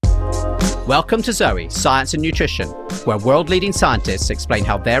Welcome to Zoe, Science and Nutrition, where world-leading scientists explain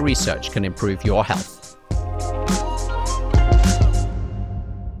how their research can improve your health.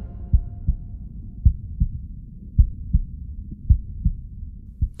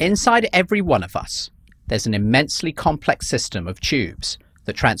 Inside every one of us, there's an immensely complex system of tubes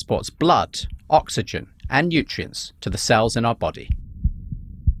that transports blood, oxygen, and nutrients to the cells in our body.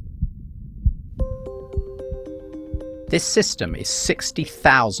 This system is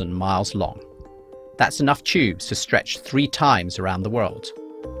 60,000 miles long. That's enough tubes to stretch 3 times around the world.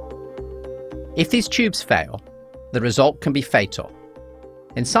 If these tubes fail, the result can be fatal.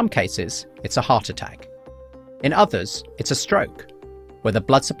 In some cases, it's a heart attack. In others, it's a stroke, where the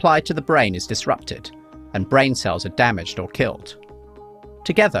blood supply to the brain is disrupted and brain cells are damaged or killed.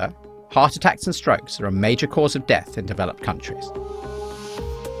 Together, heart attacks and strokes are a major cause of death in developed countries.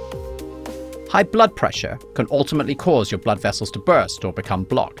 High blood pressure can ultimately cause your blood vessels to burst or become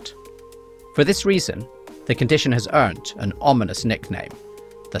blocked. For this reason, the condition has earned an ominous nickname,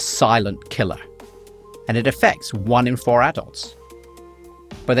 the silent killer, and it affects 1 in 4 adults.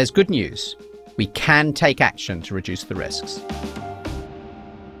 But there's good news. We can take action to reduce the risks.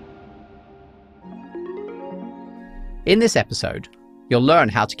 In this episode, you'll learn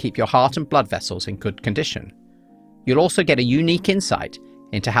how to keep your heart and blood vessels in good condition. You'll also get a unique insight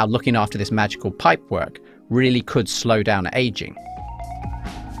into how looking after this magical pipework really could slow down aging.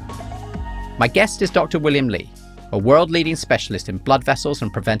 My guest is Dr. William Li, a world-leading specialist in blood vessels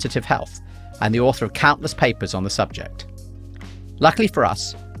and preventative health, and the author of countless papers on the subject. Luckily for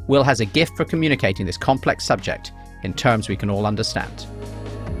us, Will has a gift for communicating this complex subject in terms we can all understand.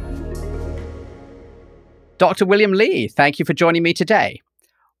 Dr. William Li, thank you for joining me today.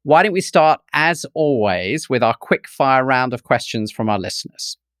 Why don't we start, as always, with our quick-fire round of questions from our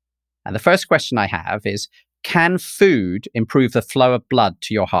listeners. And the first question I have is, can food improve the flow of blood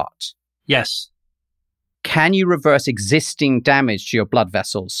to your heart? Yes. Can you reverse existing damage to your blood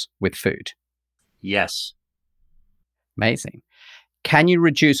vessels with food? Yes. Amazing. Can you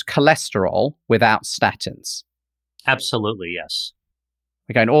reduce cholesterol without statins? Absolutely, yes.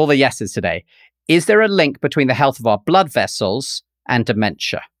 We're going all the yeses today. Is there a link between the health of our blood vessels and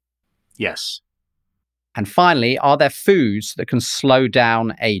dementia? Yes. And finally, are there foods that can slow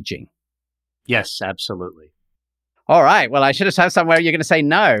down aging? Yes, absolutely. All right. Well, I should have had somewhere you're going to say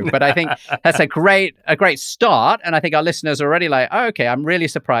no, but I think that's a great start. And I think our listeners are already like, oh, okay, I'm really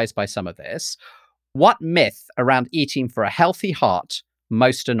surprised by some of this. What myth around eating for a healthy heart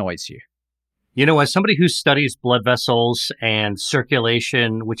most annoys you? You know, as somebody who studies blood vessels and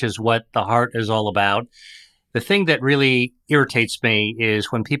circulation, which is what the heart is all about, the thing that really irritates me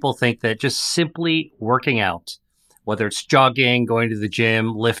is when people think that just simply working out, whether it's jogging, going to the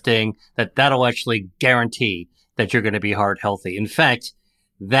gym, lifting, that'll actually guarantee that you're going to be heart healthy. In fact,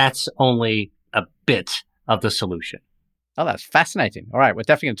 that's only a bit of the solution. Oh, that's fascinating. All right, we're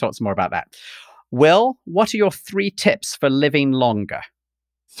definitely going to talk some more about that. Will, what are your 3 tips for living longer?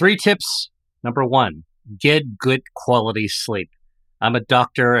 3 tips. Number 1, get good quality sleep. I'm a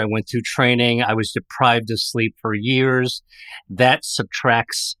doctor. I went through training. I was deprived of sleep for years. That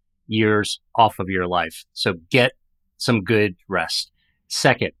subtracts years off of your life. So get some good rest.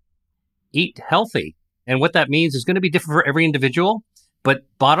 Second, eat healthy. And what that means is going to be different for every individual. But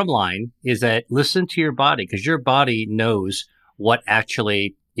bottom line is that listen to your body, because your body knows what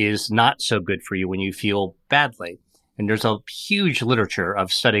actually is not so good for you when you feel badly. And there's a huge literature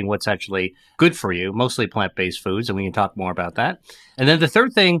of studying what's actually good for you, mostly plant-based foods, and we can talk more about that. And then the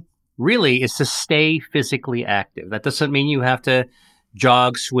third thing really is to stay physically active. That doesn't mean you have to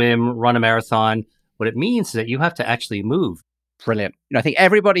jog, swim, run a marathon. What it means is that you have to actually move. Brilliant. I think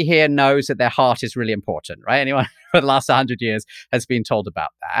everybody here knows that their heart is really important, right? Anyone for the last 100 years has been told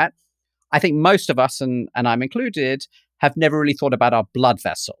about that. I think most of us, and I'm included, have never really thought about our blood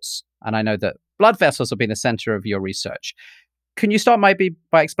vessels. And I know that blood vessels have been the center of your research. Can you start maybe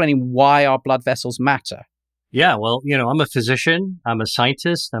by explaining why our blood vessels matter? Yeah, well, I'm a physician, I'm a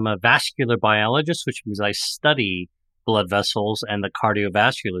scientist, I'm a vascular biologist, which means I study blood vessels and the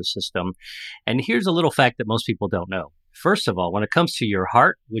cardiovascular system. And here's a little fact that most people don't know. First of all, when it comes to your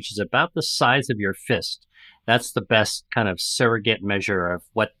heart, which is about the size of your fist, that's the best kind of surrogate measure of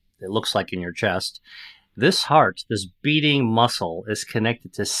what it looks like in your chest. This heart, this beating muscle, is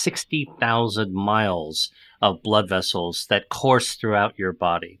connected to 60,000 miles of blood vessels that course throughout your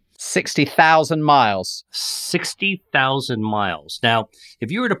body. 60,000 miles. 60,000 miles. Now,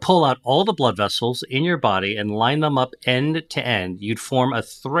 if you were to pull out all the blood vessels in your body and line them up end to end, you'd form a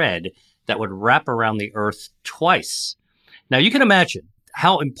thread that would wrap around the earth twice. Now, you can imagine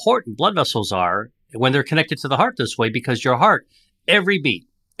how important blood vessels are when they're connected to the heart this way, because your heart, every beat,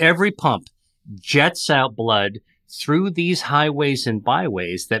 every pump jets out blood through these highways and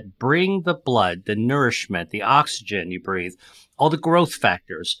byways that bring the blood, the nourishment, the oxygen you breathe, all the growth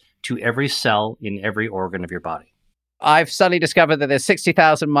factors to every cell in every organ of your body. I've suddenly discovered that there's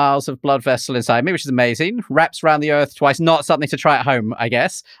 60,000 miles of blood vessel inside me, which is amazing. Wraps around the earth twice, not something to try at home, I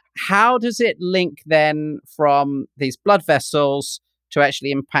guess. How does it link then from these blood vessels to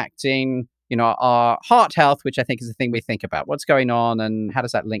actually impacting, our heart health, which I think is the thing we think about? What's going on and how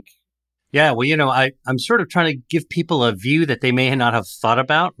does that link? Yeah, well, I'm sort of trying to give people a view that they may not have thought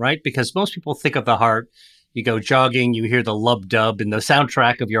about, right? Because most people think of the heart, you go jogging, you hear the lub dub and the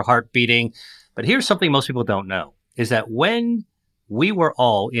soundtrack of your heart beating. But here's something most people don't know, is that when we were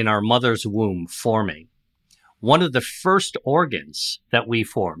all in our mother's womb forming, one of the first organs that we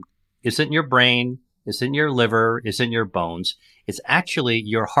formed isn't your brain, isn't your liver, isn't your bones. It's actually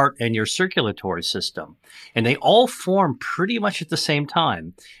your heart and your circulatory system. And they all form pretty much at the same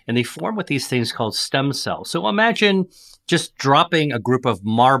time. And they form with these things called stem cells. So imagine just dropping a group of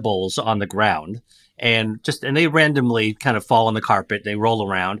marbles on the ground and they randomly kind of fall on the carpet, they roll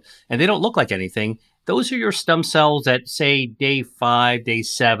around, and they don't look like anything. Those are your stem cells at, say, day 5, day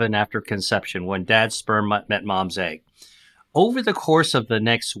 7 after conception, when dad's sperm met mom's egg. Over the course of the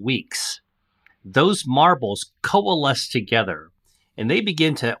next weeks, those marbles coalesce together and they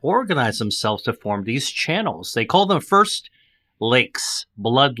begin to organize themselves to form these channels. They call them first lakes,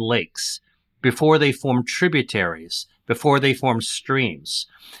 blood lakes, before they form tributaries, before they form streams.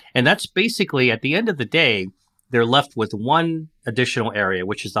 And that's basically, at the end of the day, they're left with one additional area,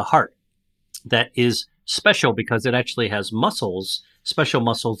 which is the heart, that is special because it actually has muscles, special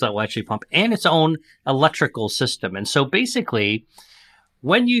muscles that will actually pump, and its own electrical system. And so basically,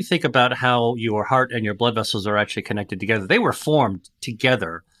 when you think about how your heart and your blood vessels are actually connected together, they were formed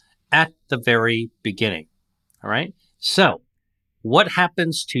together at the very beginning. All right. So what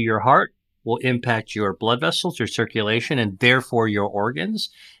happens to your heart will impact your blood vessels, your circulation, and therefore your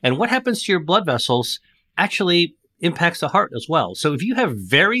organs. And what happens to your blood vessels actually impacts the heart as well. So if you have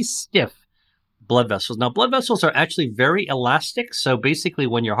very stiff blood vessels, now blood vessels are actually very elastic. So basically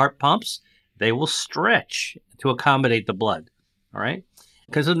when your heart pumps, they will stretch to accommodate the blood. All right.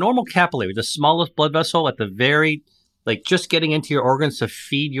 Because a normal capillary, the smallest blood vessel at the very, just getting into your organs to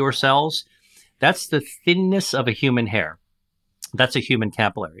feed your cells, that's the thinness of a human hair. That's a human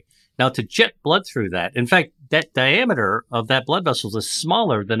capillary. Now, to jet blood through that, in fact, that diameter of that blood vessel is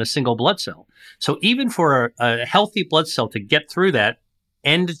smaller than a single blood cell. So even for a healthy blood cell to get through that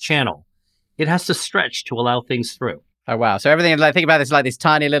end channel, it has to stretch to allow things through. Oh, wow. So everything, think about this like these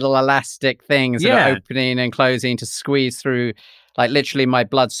tiny little elastic things that are opening and closing to squeeze through, literally my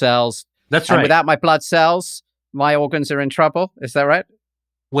blood cells. That's right. And without my blood cells, my organs are in trouble. Is that right?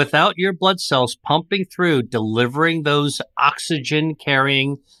 Without your blood cells pumping through, delivering those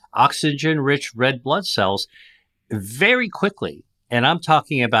oxygen-carrying, oxygen-rich red blood cells very quickly, and I'm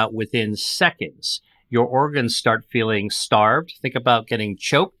talking about within seconds, your organs start feeling starved. Think about getting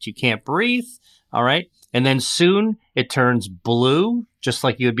choked. You can't breathe. All right. And then soon it turns blue, just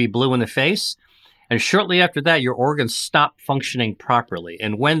like you would be blue in the face. And shortly after that, your organs stop functioning properly.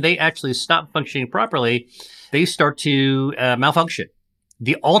 And when they actually stop functioning properly, they start to malfunction.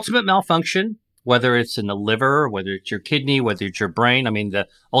 The ultimate malfunction, whether it's in the liver, whether it's your kidney, whether it's your brain, the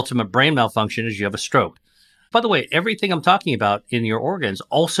ultimate brain malfunction is you have a stroke. By the way, everything I'm talking about in your organs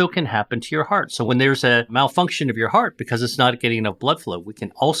also can happen to your heart. So when there's a malfunction of your heart because it's not getting enough blood flow, it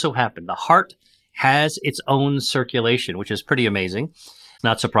can also happen. The heart has its own circulation, which is pretty amazing.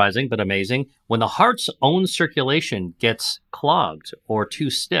 Not surprising, but amazing. When the heart's own circulation gets clogged or too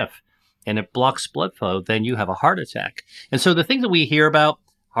stiff and it blocks blood flow, then you have a heart attack. And so the things that we hear about,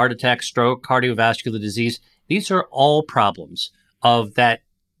 heart attack, stroke, cardiovascular disease, these are all problems of that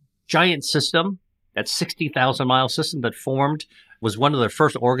giant system, that 60,000 mile system that formed, was one of the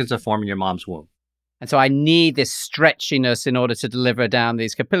first organs that formed in your mom's womb. And so I need this stretchiness in order to deliver down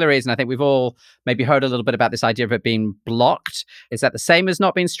these capillaries. And I think we've all maybe heard a little bit about this idea of it being blocked. Is that the same as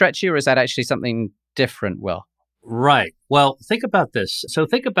not being stretchy, or is that actually something different, Will? Right. Well, think about this. So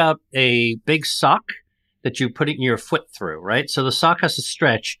think about a big sock that you put your foot through, right? So the sock has to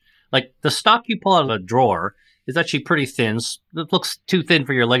stretch. Like the sock you pull out of a drawer is actually pretty thin. It looks too thin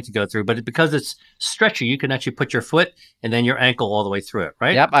for your leg to go through, but because it's stretchy, you can actually put your foot and then your ankle all the way through it,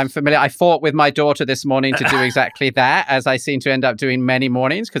 right? Yep, I'm familiar. I fought with my daughter this morning to do exactly that, as I seem to end up doing many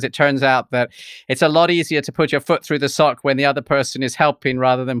mornings, because it turns out that it's a lot easier to put your foot through the sock when the other person is helping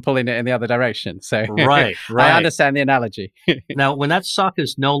rather than pulling it in the other direction. So right. I understand the analogy. Now, when that sock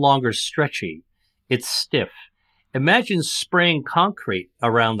is no longer stretchy, it's stiff. Imagine spraying concrete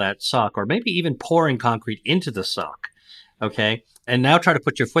around that sock, or maybe even pouring concrete into the sock. Okay. And now try to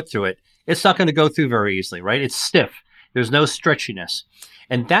put your foot through it. It's not going to go through very easily, right? It's stiff. There's no stretchiness.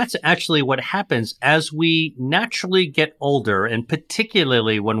 And that's actually what happens as we naturally get older, and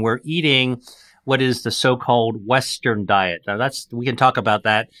particularly when we're eating what is the so-called Western diet. Now we can talk about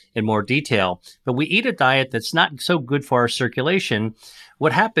that in more detail, but we eat a diet that's not so good for our circulation.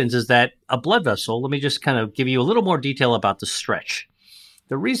 What happens is that a blood vessel, let me just kind of give you a little more detail about the stretch.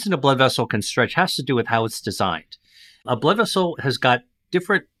 The reason a blood vessel can stretch has to do with how it's designed. A blood vessel has got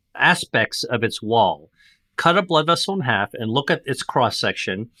different aspects of its wall. Cut a blood vessel in half and look at its cross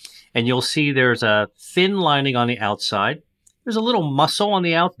section, and you'll see there's a thin lining on the outside. There's a little muscle on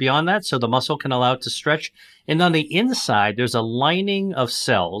the out beyond that, so the muscle can allow it to stretch. And on the inside, there's a lining of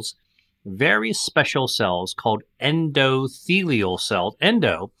cells, very special cells called endothelial cells.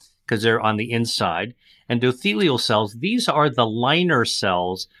 Endo, because they're on the inside. Endothelial cells, these are the liner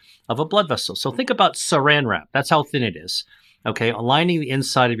cells of a blood vessel. So think about saran wrap. That's how thin it is. Okay, lining the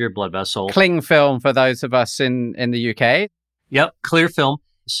inside of your blood vessel. Cling film for those of us in the UK. Yep, clear film.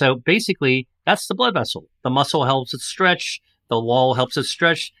 So basically, that's the blood vessel. The muscle helps it stretch. The wall helps it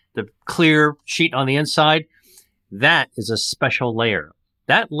stretch. The clear sheet on the inside, that is a special layer.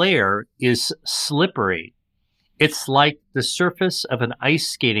 That layer is slippery. It's like the surface of an ice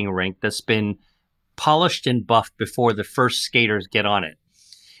skating rink that's been polished and buffed before the first skaters get on it.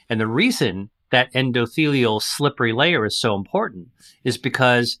 And the reason that endothelial slippery layer is so important is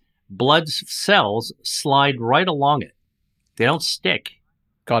because blood cells slide right along it. They don't stick.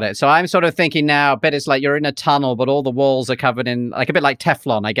 Got it. So I'm sort of thinking now, I bet it's like you're in a tunnel, but all the walls are covered in like a bit like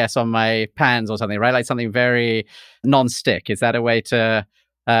Teflon, I guess, on my pans or something, right? Like something very non-stick. Is that a way to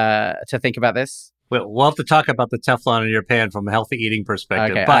think about this? We'll have to talk about the Teflon in your pan from a healthy eating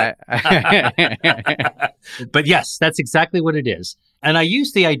perspective. Okay, But yes, that's exactly what it is. And I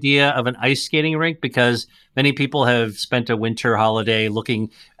use the idea of an ice skating rink because many people have spent a winter holiday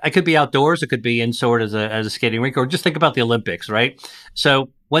looking. It could be outdoors, it could be indoors as a skating rink, or just think about the Olympics, right? So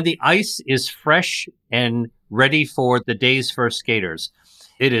when the ice is fresh and ready for the day's first skaters,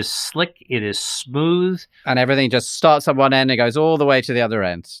 it is slick, it is smooth. And everything just starts at one end and goes all the way to the other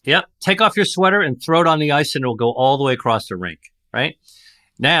end. Yep. Take off your sweater and throw it on the ice and it'll go all the way across the rink, right?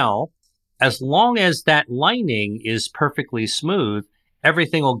 Now, as long as that lining is perfectly smooth,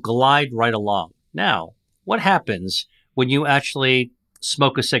 everything will glide right along. Now, what happens when you actually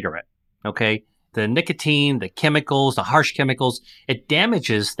smoke a cigarette? Okay. The nicotine, the chemicals, the harsh chemicals, it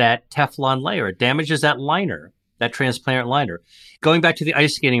damages that Teflon layer. It damages that liner, that transparent liner. Going back to the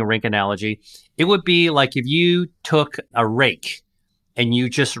ice skating rink analogy, it would be like if you took a rake and you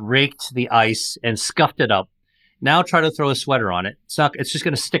just raked the ice and scuffed it up. Now try to throw a sweater on it. It's just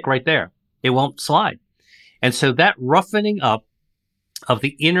going to stick right there. It won't slide. And so that roughening up of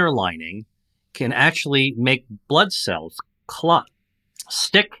the inner lining can actually make blood cells clot,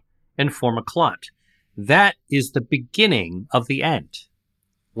 stick, and form a clot. That is the beginning of the end.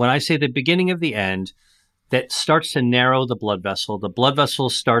 When I say the beginning of the end, that starts to narrow the blood vessel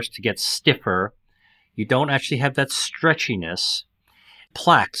starts to get stiffer. You don't actually have that stretchiness.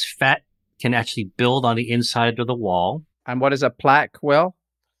 Plaques, fat can actually build on the inside of the wall. And what is a plaque, Will?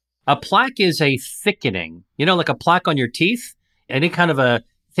 A plaque is a thickening. You know, like a plaque on your teeth? Any kind of a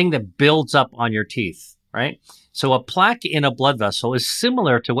thing that builds up on your teeth, right? So a plaque in a blood vessel is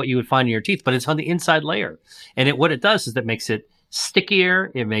similar to what you would find in your teeth, but it's on the inside layer. And what it does is it makes it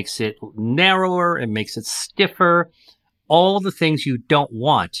stickier, it makes it narrower, it makes it stiffer, all the things you don't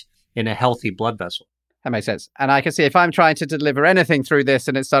want in a healthy blood vessel. That makes sense. And I can see if I'm trying to deliver anything through this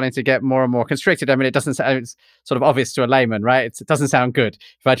and it's starting to get more and more constricted, I mean, it's sort of obvious to a layman, right? It doesn't sound good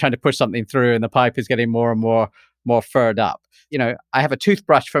if I'm trying to push something through and the pipe is getting more and more furred up. You know, I have a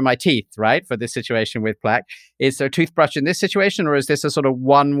toothbrush for my teeth, right? For this situation with plaque. Is there a toothbrush in this situation, or is this a sort of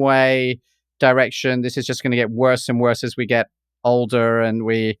one-way direction? This is just going to get worse and worse as we get older and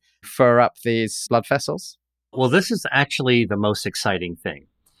we fur up these blood vessels? Well, this is actually the most exciting thing.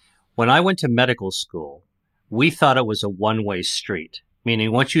 When I went to medical school, we thought it was a one-way street,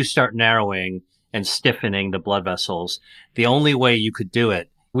 meaning once you start narrowing and stiffening the blood vessels, the only way you could do it,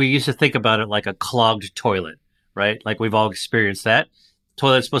 we used to think about it like a clogged toilet, right? Like we've all experienced that.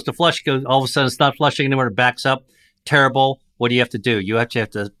 Toilet's supposed to flush, goes all of a sudden it's not flushing anymore, it backs up. Terrible. What do you have to do? You have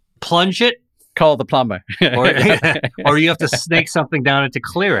to plunge it. Call the plumber. or you have to snake something down it to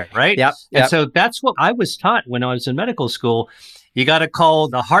clear it, right? Yep. And so that's what I was taught when I was in medical school. You got to call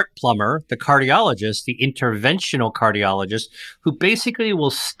the heart plumber, the cardiologist, the interventional cardiologist, who basically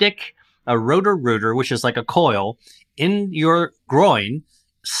will stick a rotor-rooter, which is like a coil, in your groin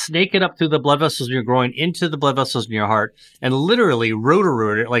snake it up through the blood vessels in your groin into the blood vessels in your heart, and literally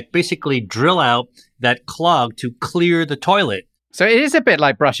root it, like basically drill out that clog to clear the toilet. So it is a bit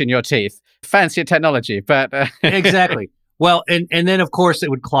like brushing your teeth. Fancier technology, but Exactly. Well, and then of course it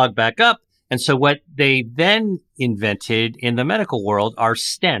would clog back up. And so what they then invented in the medical world are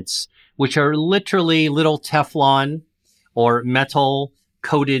stents, which are literally little Teflon or metal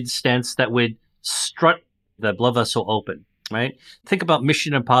coated stents that would strut the blood vessel open, right? Think about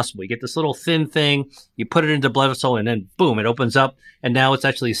Mission Impossible. You get this little thin thing, you put it into the blood vessel, and then boom, it opens up. And now it's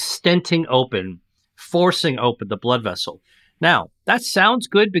actually stenting open, forcing open the blood vessel. Now, that sounds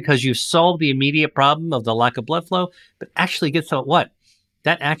good because you've solved the immediate problem of the lack of blood flow, but actually, guess what?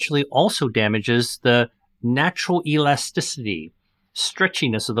 That actually also damages the natural elasticity,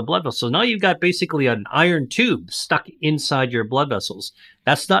 stretchiness of the blood vessel. So now you've got basically an iron tube stuck inside your blood vessels.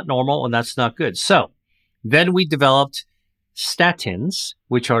 That's not normal and that's not good. So then we developed statins,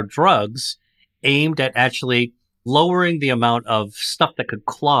 which are drugs aimed at actually lowering the amount of stuff that could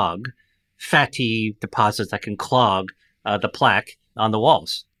clog, fatty deposits that can clog the plaque on the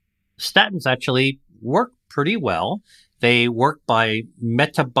walls. Statins actually work pretty well. They work by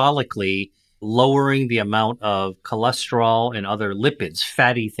metabolically lowering the amount of cholesterol and other lipids,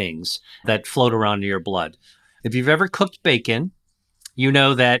 fatty things that float around in your blood. If you've ever cooked bacon, you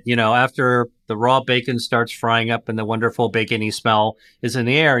know that, after the raw bacon starts frying up and the wonderful bacony smell is in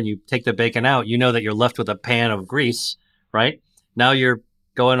the air and you take the bacon out, you know that you're left with a pan of grease, right? Now you're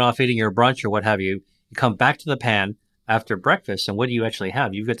going off eating your brunch or what have you. You come back to the pan after breakfast, and what do you actually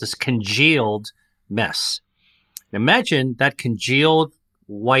have? You've got this congealed mess. Imagine that congealed,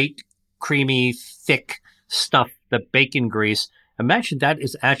 white, creamy, thick stuff, the bacon grease. Imagine that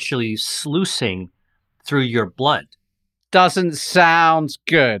is actually sluicing through your blood. Doesn't sound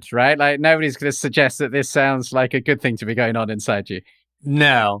good, right? Like nobody's going to suggest that this sounds like a good thing to be going on inside you.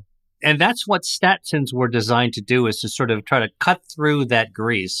 No. And that's what statins were designed to do, is to sort of try to cut through that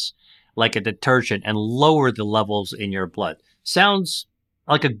grease like a detergent and lower the levels in your blood. Sounds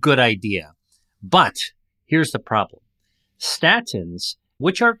like a good idea. But here's the problem. Statins,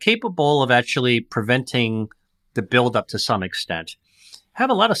 which are capable of actually preventing the buildup to some extent, have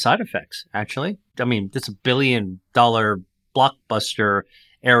a lot of side effects, actually. I mean, it's $1 billion blockbuster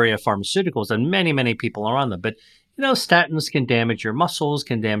area of pharmaceuticals, and many, many people are on them. But, statins can damage your muscles,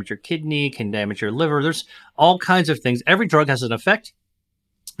 can damage your kidney, can damage your liver. There's all kinds of things. Every drug has an effect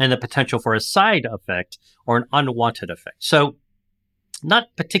and the potential for a side effect or an unwanted effect. So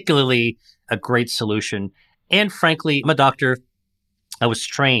not particularly a great solution. And frankly, I'm a doctor. I was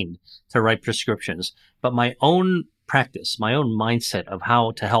trained to write prescriptions, but my own practice, my own mindset of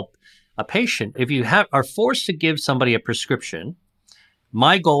how to help a patient, if you are forced to give somebody a prescription,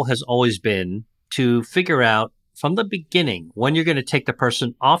 my goal has always been to figure out from the beginning when you're going to take the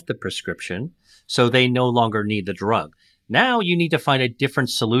person off the prescription so they no longer need the drug. Now you need to find a different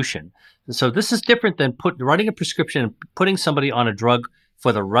solution. And so this is different than writing a prescription and putting somebody on a drug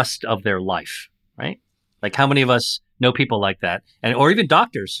for the rest of their life, right? Like how many of us know people like that, or even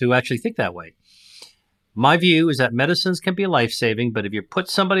doctors who actually think that way? My view is that medicines can be life-saving, but if you put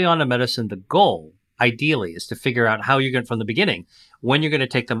somebody on a medicine, the goal, ideally, is to figure out how you're going from the beginning, when you're going to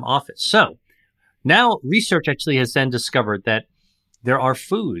take them off it. So now research actually has then discovered that there are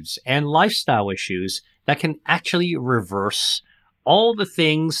foods and lifestyle issues that can actually reverse all the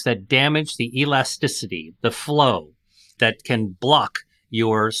things that damage the elasticity, the flow, that can block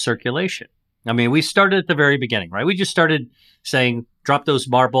your circulation. I mean, we started at the very beginning, right? We just started saying, drop those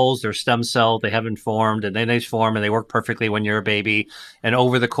marbles, they're stem cell, they haven't formed, and then they form and they work perfectly when you're a baby. And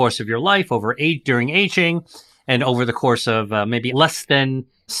over the course of your life, during aging, and over the course of maybe less than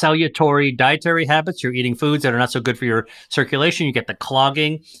salutary dietary habits, you're eating foods that are not so good for your circulation, you get the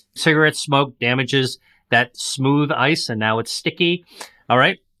clogging. Cigarette smoke damages that smooth ice, and now it's sticky. All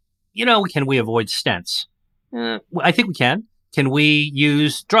right. Can we avoid stents? I think we can. Can we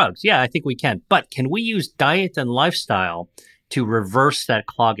use drugs? Yeah, I think we can. But can we use diet and lifestyle to reverse that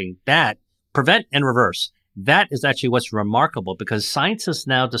clogging? That prevent and reverse. That is actually what's remarkable, because science has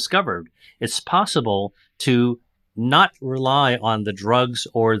now discovered it's possible to not rely on the drugs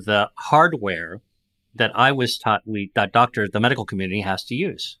or the hardware that I was taught the medical community has to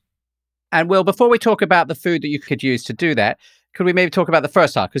use. And Will, before we talk about the food that you could use to do that, could we maybe talk about the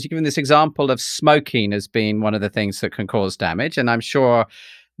first half? Because you've given this example of smoking as being one of the things that can cause damage. And I'm sure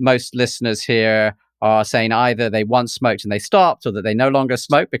most listeners here are saying either they once smoked and they stopped, or that they no longer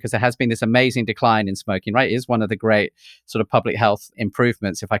smoke, because there has been this amazing decline in smoking, right? It is one of the great sort of public health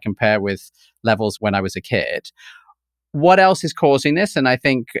improvements if I compare with levels when I was a kid. What else is causing this? And I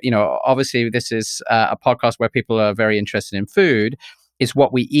think, obviously this is a podcast where people are very interested in food. Is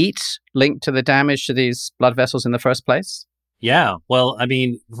what we eat linked to the damage to these blood vessels in the first place? Yeah. Well, I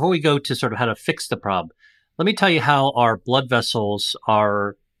mean, before we go to sort of how to fix the problem, let me tell you how our blood vessels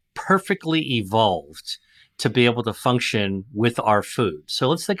are perfectly evolved to be able to function with our food. So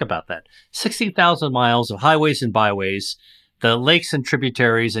let's think about that. 60,000 miles of highways and byways, the lakes and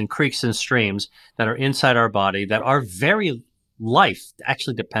tributaries and creeks and streams that are inside our body that our very life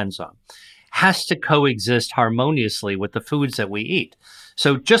actually depends on, has to coexist harmoniously with the foods that we eat.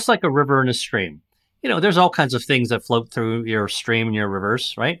 So just like a river and a stream, there's all kinds of things that float through your stream and your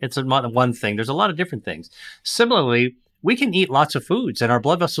rivers, right? It's not one thing. There's a lot of different things. Similarly, we can eat lots of foods and our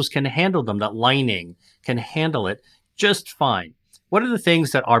blood vessels can handle them. That lining can handle it just fine. What are the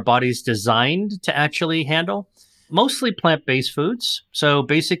things that our body's designed to actually handle? Mostly plant-based foods. So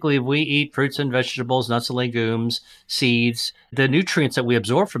basically, if we eat fruits and vegetables, nuts and legumes, seeds, the nutrients that we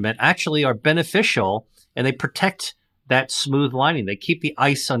absorb from it actually are beneficial and they protect that smooth lining. They keep the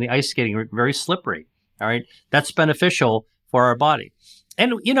ice on the ice skating very slippery. All right. That's beneficial for our body.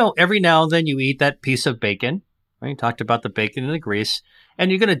 And, every now and then you eat that piece of bacon. Right? You talked about the bacon and the grease,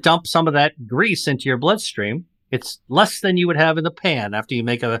 and you're going to dump some of that grease into your bloodstream. It's less than you would have in the pan after you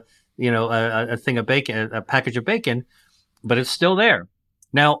make a thing of bacon, a package of bacon, but it's still there.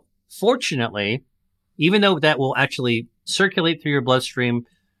 Now, fortunately, even though that will actually circulate through your bloodstream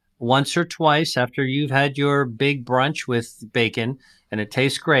once or twice after you've had your big brunch with bacon and it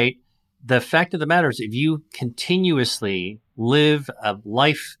tastes great, the fact of the matter is if you continuously live a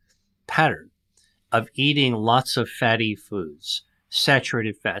life pattern of eating lots of fatty foods,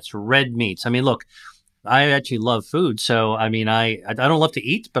 saturated fats, red meats. I mean, look, I actually love food. So, I mean, I don't love to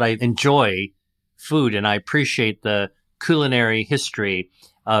eat, but I enjoy food and I appreciate the culinary history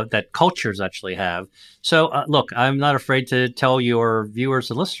that cultures actually have. So, look, I'm not afraid to tell your viewers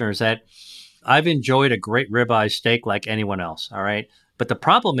and listeners that I've enjoyed a great ribeye steak like anyone else. All right. But the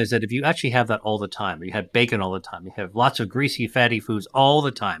problem is that if you actually have that all the time, you have bacon all the time, you have lots of greasy, fatty foods all the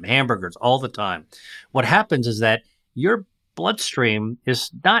time, hamburgers all the time, what happens is that your bloodstream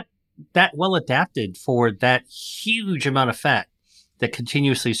is not that well adapted for that huge amount of fat that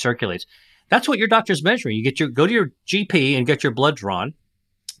continuously circulates. That's what your doctor's measuring. Go to your GP and get your blood drawn.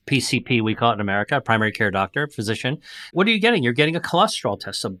 PCP, we call it in America, primary care doctor, physician. What are you getting? You're getting a cholesterol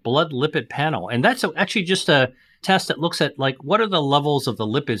test, a blood lipid panel. And that's actually just a test that looks at what are the levels of the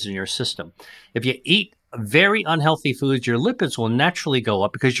lipids in your system. If you eat very unhealthy foods, your lipids will naturally go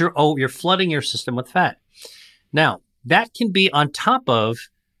up because you're flooding your system with fat. Now, that can be on top of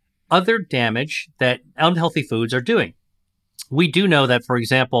other damage that unhealthy foods are doing. We do know that, for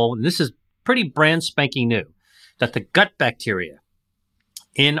example, and this is pretty brand spanking new, that the gut bacteria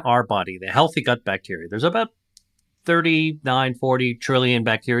in our body, the healthy gut bacteria, there's about 39, 40 trillion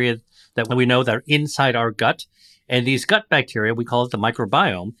bacteria that we know that are inside our gut. And these gut bacteria, we call it the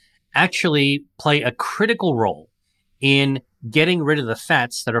microbiome, actually play a critical role in getting rid of the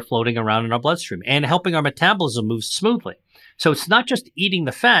fats that are floating around in our bloodstream and helping our metabolism move smoothly. So it's not just eating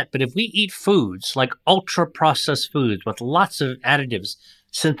the fat, but if we eat foods like ultra-processed foods with lots of additives,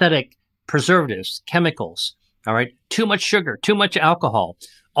 synthetic preservatives, chemicals, all right, too much sugar, too much alcohol,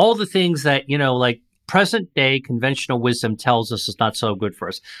 all the things that, present day conventional wisdom tells us is not so good for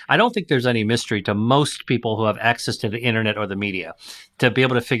us. I don't think there's any mystery to most people who have access to the internet or the media to be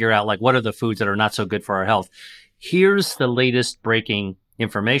able to figure out what are the foods that are not so good for our health. Here's the latest breaking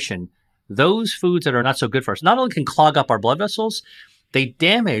information. Those foods that are not so good for us not only can clog up our blood vessels, they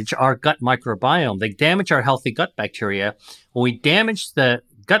damage our gut microbiome. They damage our healthy gut bacteria. When we damage the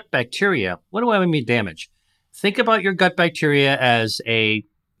gut bacteria, what do I mean damage? Think about your gut bacteria as a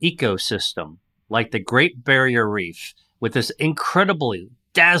ecosystem, like the Great Barrier Reef, with this incredibly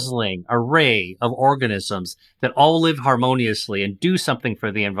dazzling array of organisms that all live harmoniously and do something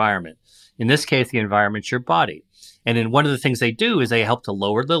for the environment. In this case, the environment's your body. And then one of the things they do is they help to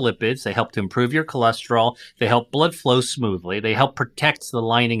lower the lipids. They help to improve your cholesterol. They help blood flow smoothly. They help protect the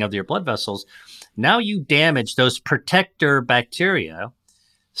lining of your blood vessels. Now you damage those protector bacteria.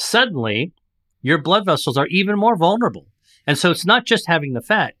 Suddenly, your blood vessels are even more vulnerable. And so it's not just having the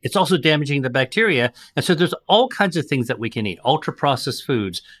fat, it's also damaging the bacteria. And so there's all kinds of things that we can eat. Ultra-processed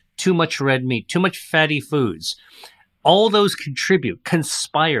foods, too much red meat, too much fatty foods. All those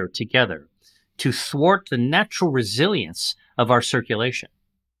conspire together to thwart the natural resilience of our circulation.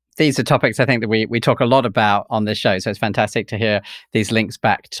 These are topics I think that we talk a lot about on this show. So it's fantastic to hear these links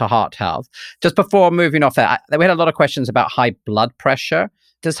back to heart health. Just before moving off that, we had a lot of questions about high blood pressure.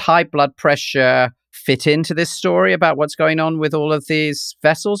 Does high blood pressure fit into this story about what's going on with all of these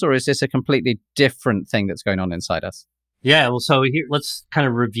vessels, or is this a completely different thing that's going on inside us? Yeah, well, so here, let's kind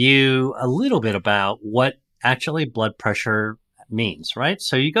of review a little bit about what actually blood pressure means, right?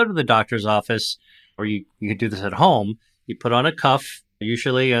 So you go to the doctor's office, or you could do this at home. You put on a cuff,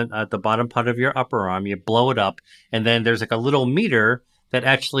 usually at the bottom part of your upper arm, you blow it up, and then there's like a little meter that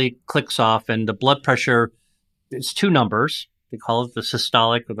actually clicks off, and the blood pressure, it's two numbers. They call it the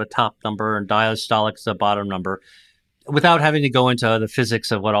systolic or the top number, and diastolic is the bottom number. Without having to go into the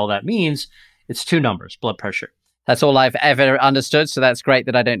physics of what all that means, it's two numbers, blood pressure. That's all I've ever understood. So that's great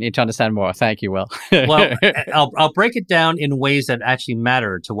that I don't need to understand more. Thank you, Will. Well, I'll break it down in ways that actually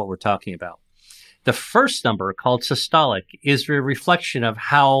matter to what we're talking about. The first number, called systolic, is a reflection of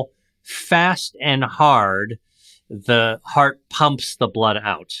how fast and hard the heart pumps the blood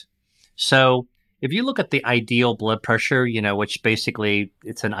out. So if you look at the ideal blood pressure, which basically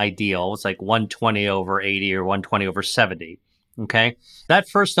it's an ideal, it's like 120 over 80 or 120 over 70. Okay. That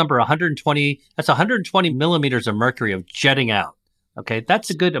first number, 120, that's 120 millimeters of mercury of jetting out. Okay. That's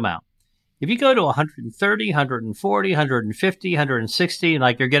a good amount. If you go to 130, 140, 150, 160,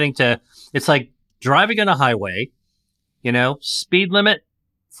 like you're getting to, it's like driving on a highway, speed limit,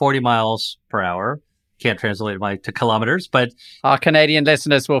 40 miles per hour. Can't translate it to kilometers, but our Canadian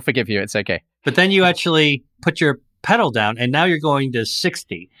listeners will forgive you. It's okay. But then you actually put your pedal down, and now you're going to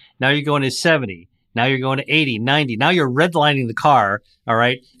 60. Now you're going to 70. Now you're going to 80, 90. Now you're redlining the car, all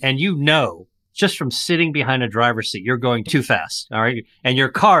right? And just from sitting behind a driver's seat, you're going too fast, all right? And your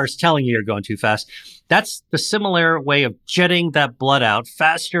car is telling you you're going too fast. That's the similar way of jetting that blood out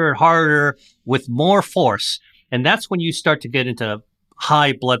faster, harder, with more force. And that's when you start to get into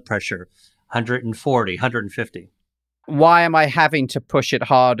high blood pressure, 140, 150. Why am I having to push it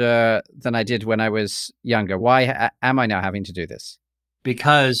harder than I did when I was younger? Why am I now having to do this?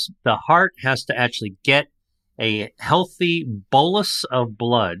 Because the heart has to actually get a healthy bolus of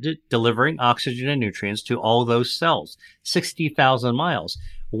blood delivering oxygen and nutrients to all those cells, 60,000 miles.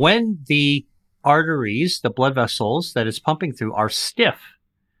 When the arteries, the blood vessels that it's pumping through, are stiff,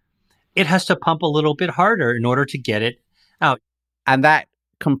 it has to pump a little bit harder in order to get it out. And that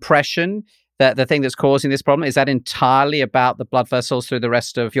compression, the thing that's causing this problem, is that entirely about the blood vessels through the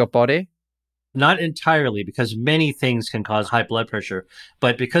rest of your body? Not entirely, because many things can cause high blood pressure.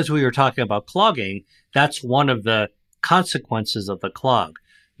 But because we were talking about clogging, that's one of the consequences of the clog.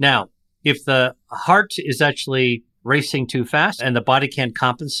 Now, if the heart is actually racing too fast and the body can't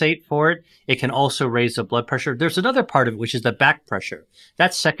compensate for it, it can also raise the blood pressure. There's another part of it, which is the back pressure.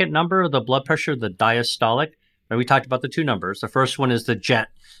 That second number of the blood pressure, the diastolic, right, we talked about the two numbers. The first one is the jet.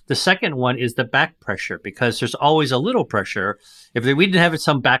 The second one is the back pressure, because there's always a little pressure. If we didn't have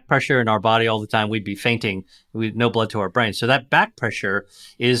some back pressure in our body all the time, we'd be fainting. We'd no blood to our brain. So that back pressure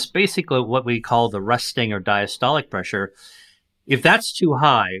is basically what we call the resting or diastolic pressure. If that's too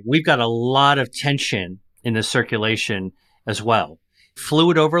high, we've got a lot of tension in the circulation as well.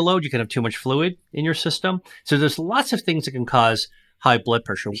 Fluid overload, you can have too much fluid in your system. So there's lots of things that can cause high blood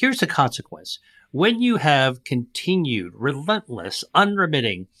pressure. Here's the consequence. When you have continued, relentless,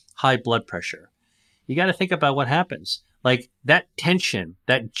 unremitting high blood pressure, you got to think about what happens. Like that tension,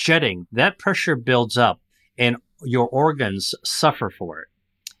 that jetting, that pressure builds up and your organs suffer for it.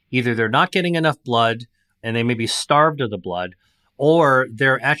 Either they're not getting enough blood and they may be starved of the blood, or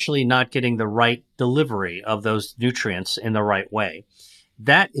they're actually not getting the right delivery of those nutrients in the right way.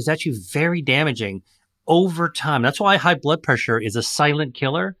 That is actually very damaging over time. That's why high blood pressure is a silent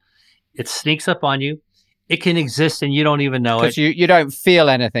killer. It sneaks up on you. It can exist and you don't even know it. Because you don't feel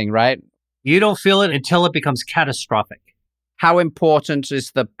anything, right? You don't feel it until it becomes catastrophic. How important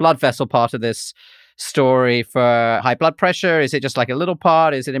is the blood vessel part of this story for high blood pressure? Is it just like a little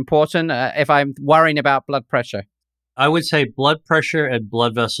part? Is it important if I'm worrying about blood pressure? I would say blood pressure and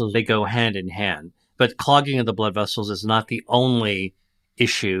blood vessels, they go hand in hand. But clogging of the blood vessels is not the only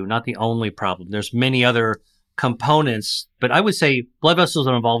issue, not the only problem. There's many other components, but I would say blood vessels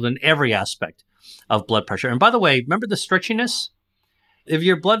are involved in every aspect of blood pressure. And by the way, remember the stretchiness? If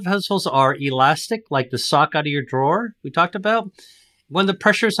your blood vessels are elastic, like the sock out of your drawer we talked about, when the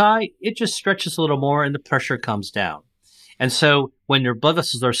pressure's high, it just stretches a little more and the pressure comes down. And so when your blood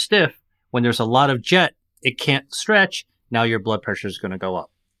vessels are stiff, when there's a lot of jet, it can't stretch. Now your blood pressure is going to go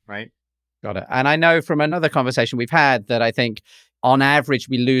up, right? Got it. And I know from another conversation we've had that I think on average,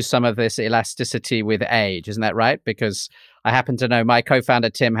 we lose some of this elasticity with age. Isn't that right? Because I happen to know my co-founder,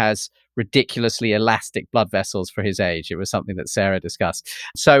 Tim, has ridiculously elastic blood vessels for his age. It was something that Sarah discussed.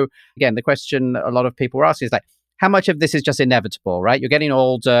 So again, the question a lot of people were asking is like, how much of this is just inevitable, right? You're getting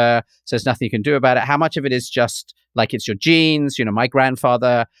older, so there's nothing you can do about it. How much of it is just like it's your genes? My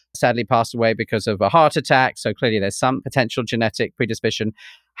grandfather sadly passed away because of a heart attack. So clearly there's some potential genetic predisposition.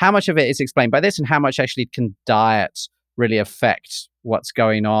 How much of it is explained by this and how much actually can diet really affect what's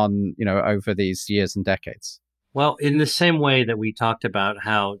going on, over these years and decades? Well, in the same way that we talked about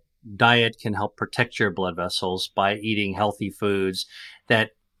how diet can help protect your blood vessels by eating healthy foods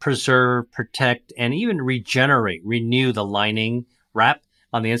that preserve, protect, and even regenerate, renew the lining wrap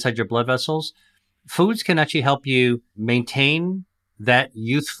on the inside of your blood vessels, foods can actually help you maintain that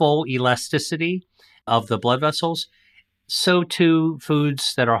youthful elasticity of the blood vessels. So too,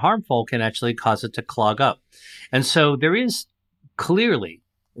 foods that are harmful can actually cause it to clog up. And so there is clearly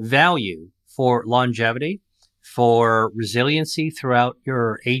value for longevity, for resiliency throughout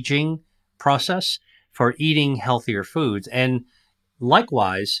your aging process, for eating healthier foods. And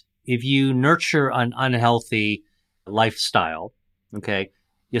likewise, if you nurture an unhealthy lifestyle, okay,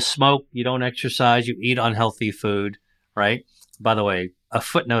 you smoke, you don't exercise, you eat unhealthy food, right? By the way, a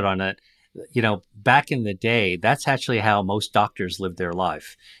footnote on it, back in the day, that's actually how most doctors lived their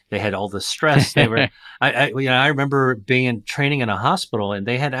life. They had all the stress. They were, I remember being in training in a hospital, and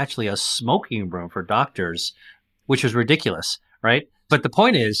they had actually a smoking room for doctors, which was ridiculous, right? But the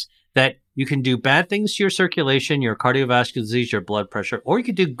point is that you can do bad things to your circulation, your cardiovascular disease, your blood pressure, or you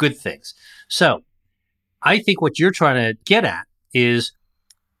can do good things. So I think what you're trying to get at is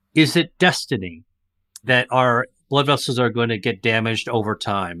it destiny that our blood vessels are going to get damaged over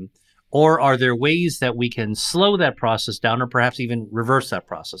time? Or are there ways that we can slow that process down or perhaps even reverse that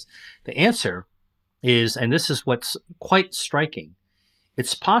process? The answer is, and this is what's quite striking,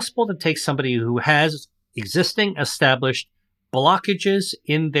 it's possible to take somebody who has existing established blockages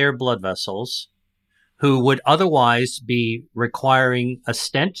in their blood vessels, who would otherwise be requiring a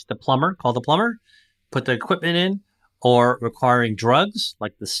stent, call the plumber, put the equipment in, or requiring drugs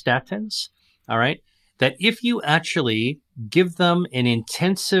like the statins, all right? That if you actually give them an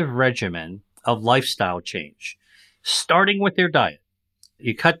intensive regimen of lifestyle change, starting with their diet,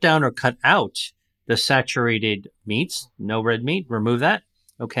 you cut down or cut out the saturated meats, no red meat, remove that,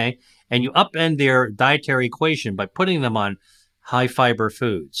 okay? And you upend their dietary equation by putting them on high fiber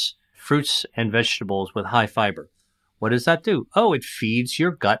foods, fruits and vegetables with high fiber. What does that do? Oh, it feeds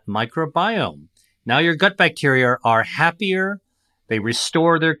your gut microbiome. Now your gut bacteria are happier. They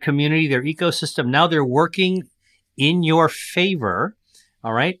restore their community, their ecosystem. Now they're working in your favor.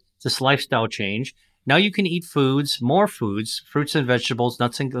 All right. This lifestyle change. Now you can eat more foods, fruits and vegetables,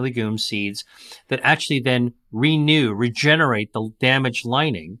 nuts and legumes, seeds that actually then regenerate the damaged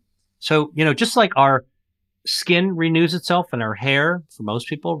lining. So, just like our skin renews itself and our hair, for most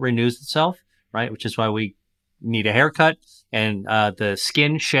people, renews itself, right? Which is why we need a haircut, and the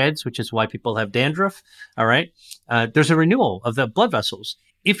skin sheds, which is why people have dandruff. All right. There's a renewal of the blood vessels.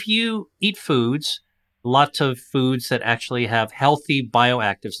 If you eat lots of foods that actually have healthy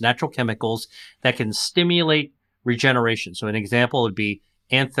bioactives, natural chemicals that can stimulate regeneration. So an example would be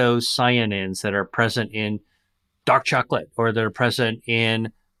anthocyanins that are present in dark chocolate or that are present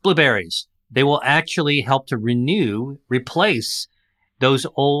in blueberries. They will actually help to replace those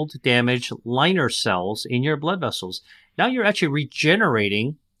old damaged liner cells in your blood vessels. Now you're actually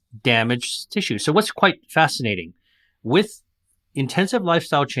regenerating damaged tissue. So what's quite fascinating, with intensive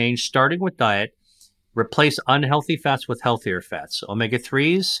lifestyle change, starting with diet, replace unhealthy fats with healthier fats.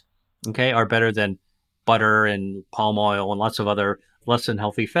 Omega-3s, okay, are better than butter and palm oil and lots of other less than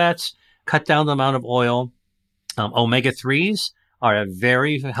healthy fats. Cut down the amount of oil. Omega-3s are a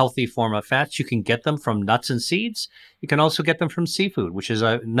very healthy form of fats. You can get them from nuts and seeds. You can also get them from seafood, which is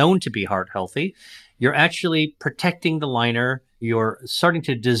known to be heart healthy. You're actually protecting the liner. You're starting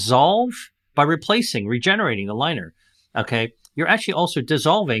to dissolve by regenerating the liner. Okay. You're actually also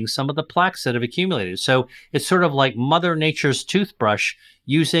dissolving some of the plaques that have accumulated. So it's sort of like Mother Nature's toothbrush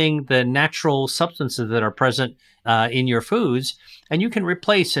using the natural substances that are present in your foods, and you can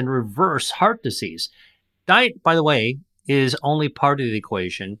replace and reverse heart disease. Diet, by the way, is only part of the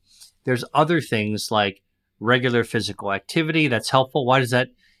equation. There's other things like regular physical activity that's helpful. Why does that?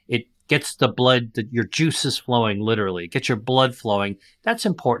 It gets the blood, your juices flowing, literally. Get your blood flowing. That's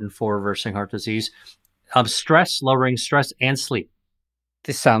important for reversing heart disease. Lowering stress and sleep.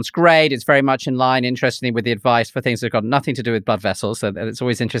 This sounds great. It's very much in line, interestingly, with the advice for things that have got nothing to do with blood vessels. So it's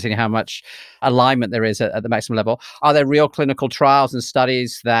always interesting how much alignment there is at the maximum level. Are there real clinical trials and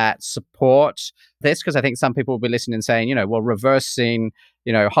studies that support this? Because I think some people will be listening and saying, well, reversing,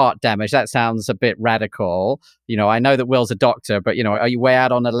 heart damage, that sounds a bit radical. I know that Will's a doctor, but, are you way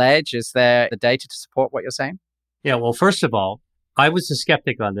out on a ledge? Is there the data to support what you're saying? Yeah, well, first of all, I was a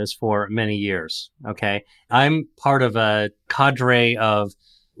skeptic on this for many years. Okay. I'm part of a cadre of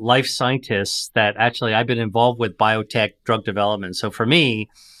life scientists that actually I've been involved with biotech drug development. So for me,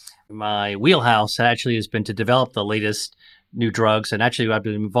 my wheelhouse actually has been to develop the latest new drugs. And actually, I've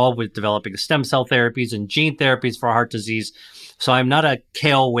been involved with developing stem cell therapies and gene therapies for heart disease. So I'm not a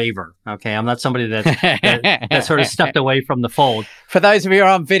kale waiver. Okay. I'm not somebody that sort of stepped away from the fold. For those of you who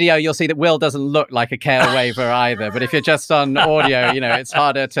are on video, you'll see that Will doesn't look like a kale waiver either. But if you're just on audio, it's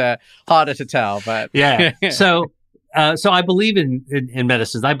harder to tell. But yeah. So I believe in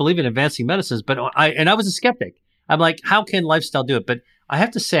medicines. I believe in advancing medicines, but I was a skeptic. I'm like, how can lifestyle do it? But I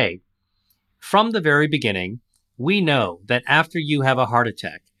have to say, from the very beginning, we know that after you have a heart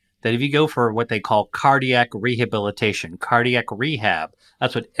attack, that if you go for what they call cardiac rehabilitation, cardiac rehab,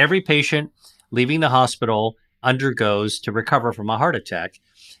 that's what every patient leaving the hospital undergoes to recover from a heart attack.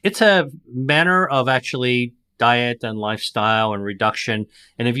 It's a manner of actually diet and lifestyle and reduction.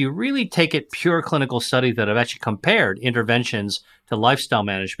 And if you really take it pure clinical studies that have actually compared interventions to lifestyle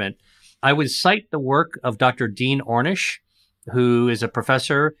management, I would cite the work of Dr. Dean Ornish, who is a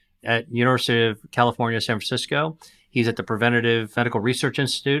professor at University of California, San Francisco. He's at the Preventative Medical Research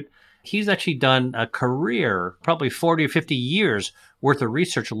Institute. He's actually done a career, probably 40 or 50 years worth of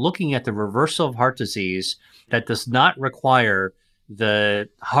research looking at the reversal of heart disease that does not require the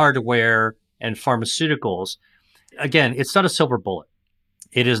hardware and pharmaceuticals. Again, it's not a silver bullet.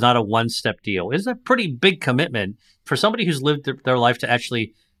 It is not a one-step deal. It's a pretty big commitment for somebody who's lived their life to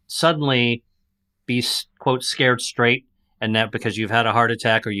actually suddenly be, quote, scared straight. And now because you've had a heart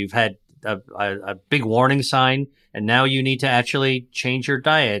attack or you've had a big warning sign, and now you need to actually change your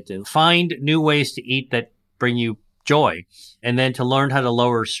diet and find new ways to eat that bring you joy, and then to learn how to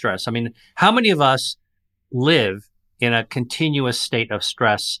lower stress. I mean, how many of us live in a continuous state of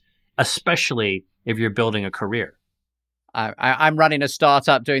stress, especially if you're building a career? I'm running a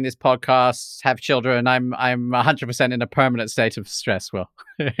startup, doing this podcast, have children. I'm 100% in a permanent state of stress, Will.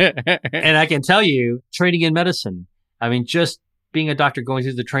 And I can tell you, training in medicine, I mean, just being a doctor going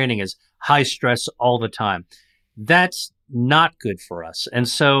through the training is high stress all the time. That's not good for us. And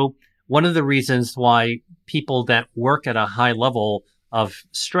so one of the reasons why people that work at a high level of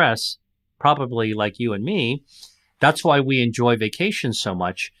stress, probably like you and me, that's why we enjoy vacation so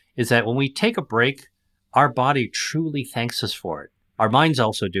much, is that when we take a break, our body truly thanks us for it. Our minds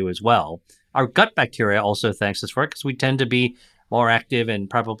also do as well. Our gut bacteria also thanks us for it because we tend to be more active and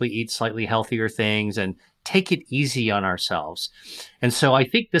probably eat slightly healthier things and take it easy on ourselves. And so I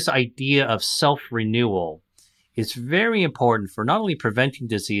think this idea of self-renewal is very important for not only preventing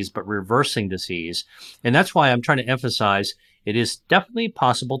disease, but reversing disease. And that's why I'm trying to emphasize it is definitely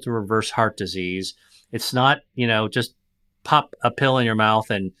possible to reverse heart disease. It's not, just pop a pill in your mouth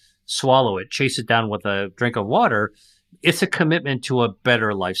and swallow it, chase it down with a drink of water. It's a commitment to a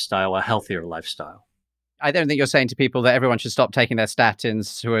better lifestyle, a healthier lifestyle. I don't think you're saying to people that everyone should stop taking their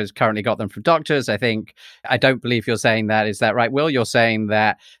statins who has currently got them from doctors. I don't believe you're saying that. Is that right, Will? You're saying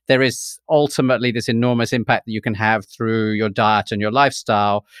that there is ultimately this enormous impact that you can have through your diet and your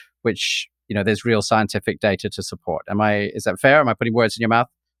lifestyle, which, there's real scientific data to support. Is that fair? Am I putting words in your mouth?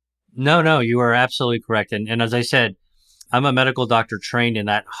 No, you are absolutely correct. And as I said, I'm a medical doctor trained in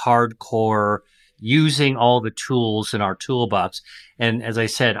that hardcore, using all the tools in our toolbox. And as I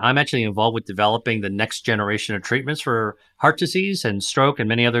said, I'm actually involved with developing the next generation of treatments for heart disease and stroke and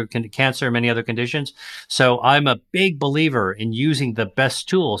many other cancer and many other conditions. So I'm a big believer in using the best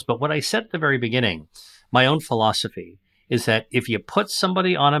tools. But what I said at the very beginning, my own philosophy is that if you put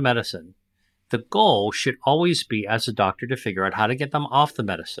somebody on a medicine, the goal should always be as a doctor to figure out how to get them off the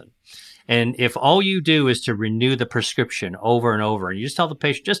medicine. And if all you do is to renew the prescription over and over, and you just tell the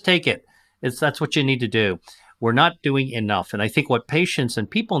patient, just take it, that's what you need to do, we're not doing enough. And I think what patients and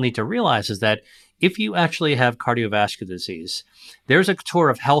people need to realize is that if you actually have cardiovascular disease, there's a tour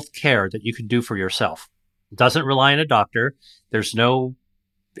of health care that you can do for yourself. It doesn't rely on a doctor. There's no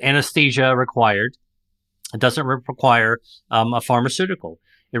anesthesia required. It doesn't require a pharmaceutical.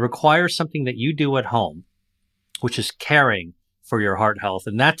 It requires something that you do at home, which is caring for your heart health.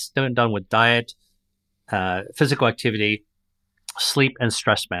 And that's done with diet, physical activity, sleep, and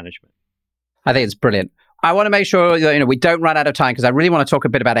stress management. I think it's brilliant. I want to make sure that, we don't run out of time because I really want to talk a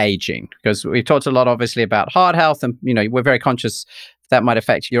bit about aging, because we've talked a lot, obviously, about heart health, and, we're very conscious that might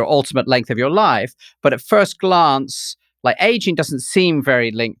affect your ultimate length of your life. But at first glance, like, aging doesn't seem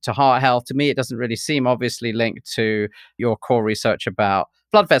very linked to heart health. To me, it doesn't really seem obviously linked to your core research about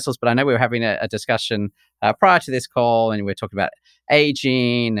blood vessels. But I know we were having a discussion prior to this call, and we were talking about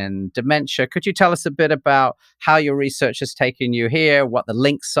aging and dementia. Could you tell us a bit about how your research has taken you here, what the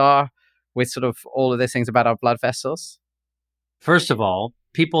links are with sort of all of these things about our blood vessels? First of all,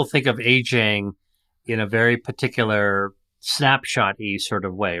 people think of aging in a very particular snapshot-y sort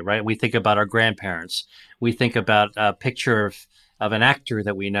of way, right? We think about our grandparents. We think about a picture of an actor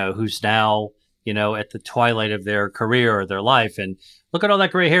that we know who's now at the twilight of their career or their life. And look at all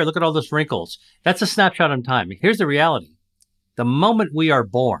that gray hair. Look at all those wrinkles. That's a snapshot in time. Here's the reality. The moment we are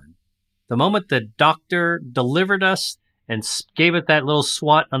born, the moment the doctor delivered us and gave it that little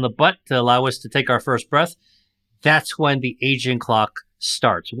swat on the butt to allow us to take our first breath, that's when the aging clock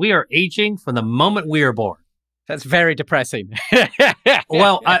starts. We are aging from the moment we are born. That's very depressing.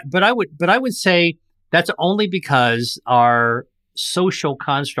 Well, but I would say that's only because our social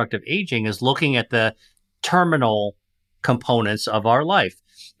construct of aging is looking at the terminal components of our life.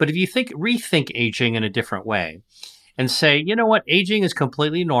 But if you rethink aging in a different way and say, you know what, aging is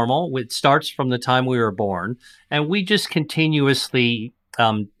completely normal. It starts from the time we were born, and we just continuously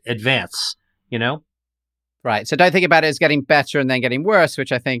advance, Right. So don't think about it as getting better and then getting worse,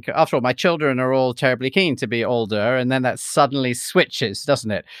 which I think, after all, my children are all terribly keen to be older. And then that suddenly switches,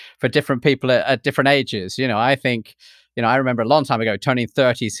 doesn't it, for different people at different ages? I think, I remember a long time ago, turning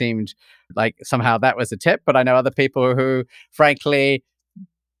 30 seemed like somehow that was a tip. But I know other people who, frankly,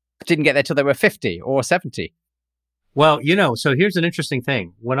 didn't get there till they were 50 or 70. Well, so here's an interesting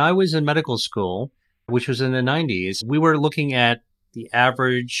thing. When I was in medical school, which was in the 90s, we were looking at the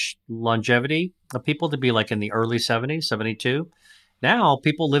average longevity of people to be like in the early 70s, 72. Now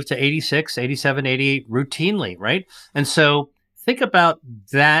people live to 86, 87, 88 routinely, right? And so think about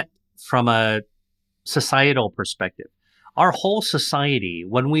that from a societal perspective. Our whole society,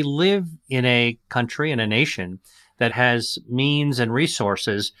 when we live in a country, in a nation that has means and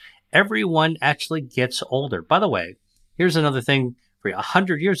resources, everyone actually gets older. By the way, here's another thing for you.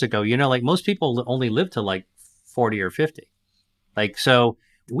 100 years ago, like most people only lived to like 40 or 50. So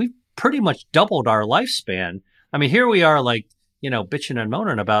we've pretty much doubled our lifespan. I mean, here we are bitching and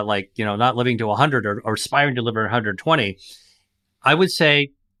moaning about not living to 100 or aspiring to live to 120. I would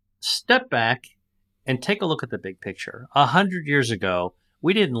say step back and take a look at the big picture. 100 years ago,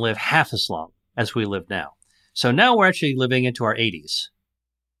 we didn't live half as long as we live now. So now we're actually living into our 80s.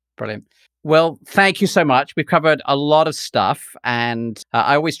 Brilliant. Well, thank you so much. We've covered a lot of stuff, and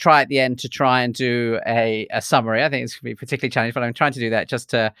I always try at the end to try and do a summary. I think it's going to be particularly challenging, but I'm trying to do that just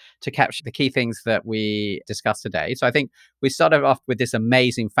to capture the key things that we discussed today. So I think we started off with this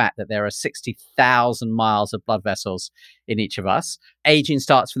amazing fact that there are 60,000 miles of blood vessels in each of us. Aging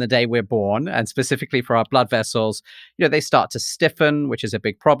starts from the day we're born, and specifically for our blood vessels, they start to stiffen, which is a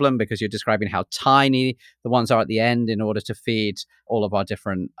big problem because you're describing how tiny the ones are at the end in order to feed all of our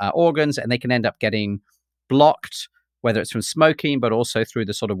different organs, and they can end up getting blocked, whether it's from smoking, but also through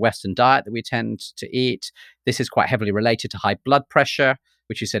the sort of Western diet that we tend to eat. This is quite heavily related to high blood pressure,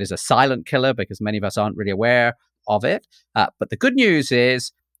 which you said is a silent killer because many of us aren't really aware of it. But the good news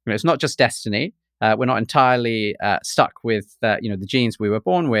is, it's not just destiny. We're not entirely stuck with the genes we were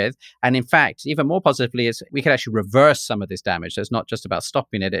born with. And in fact, even more positively, is we can actually reverse some of this damage. So it's not just about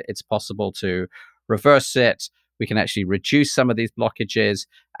stopping it. It's possible to reverse it. We can actually reduce some of these blockages.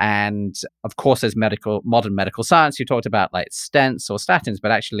 And of course, there's modern medical science. You talked about like stents or statins,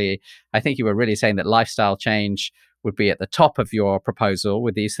 but actually, I think you were really saying that lifestyle change would be at the top of your proposal,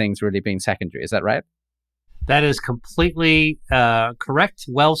 with these things really being secondary. Is that right? That is completely correct.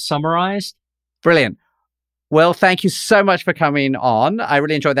 Well summarized. Brilliant. Well, thank you so much for coming on. I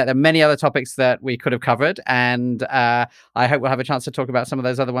really enjoyed that. There are many other topics that we could have covered, and I hope we'll have a chance to talk about some of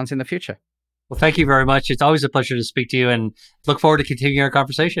those other ones in the future. Well, thank you very much. It's always a pleasure to speak to you, and look forward to continuing our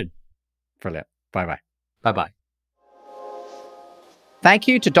conversation. Brilliant. Bye-bye. Bye-bye. Thank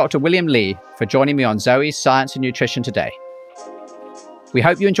you to Dr. William Li for joining me on Zoe's Science and Nutrition today. We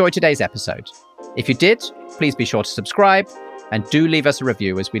hope you enjoyed today's episode. If you did, please be sure to subscribe and do leave us a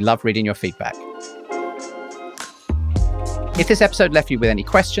review, as we love reading your feedback. If this episode left you with any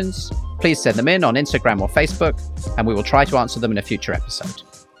questions, please send them in on Instagram or Facebook, and we will try to answer them in a future episode.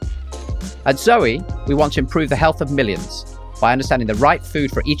 At Zoe, we want to improve the health of millions by understanding the right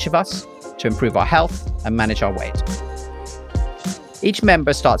food for each of us to improve our health and manage our weight. Each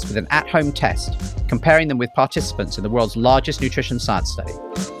member starts with an at-home test, comparing them with participants in the world's largest nutrition science study.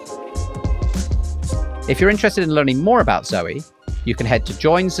 If you're interested in learning more about Zoe, you can head to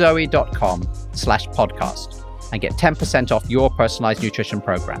joinzoe.com/podcast and get 10% off your personalized nutrition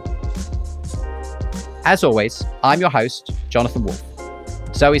program. As always, I'm your host, Jonathan Wolf.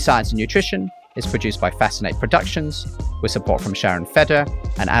 Zoe Science and Nutrition is produced by Fascinate Productions with support from Sharon Feder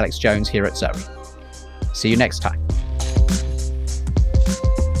and Alex Jones here at Zoe. See you next time.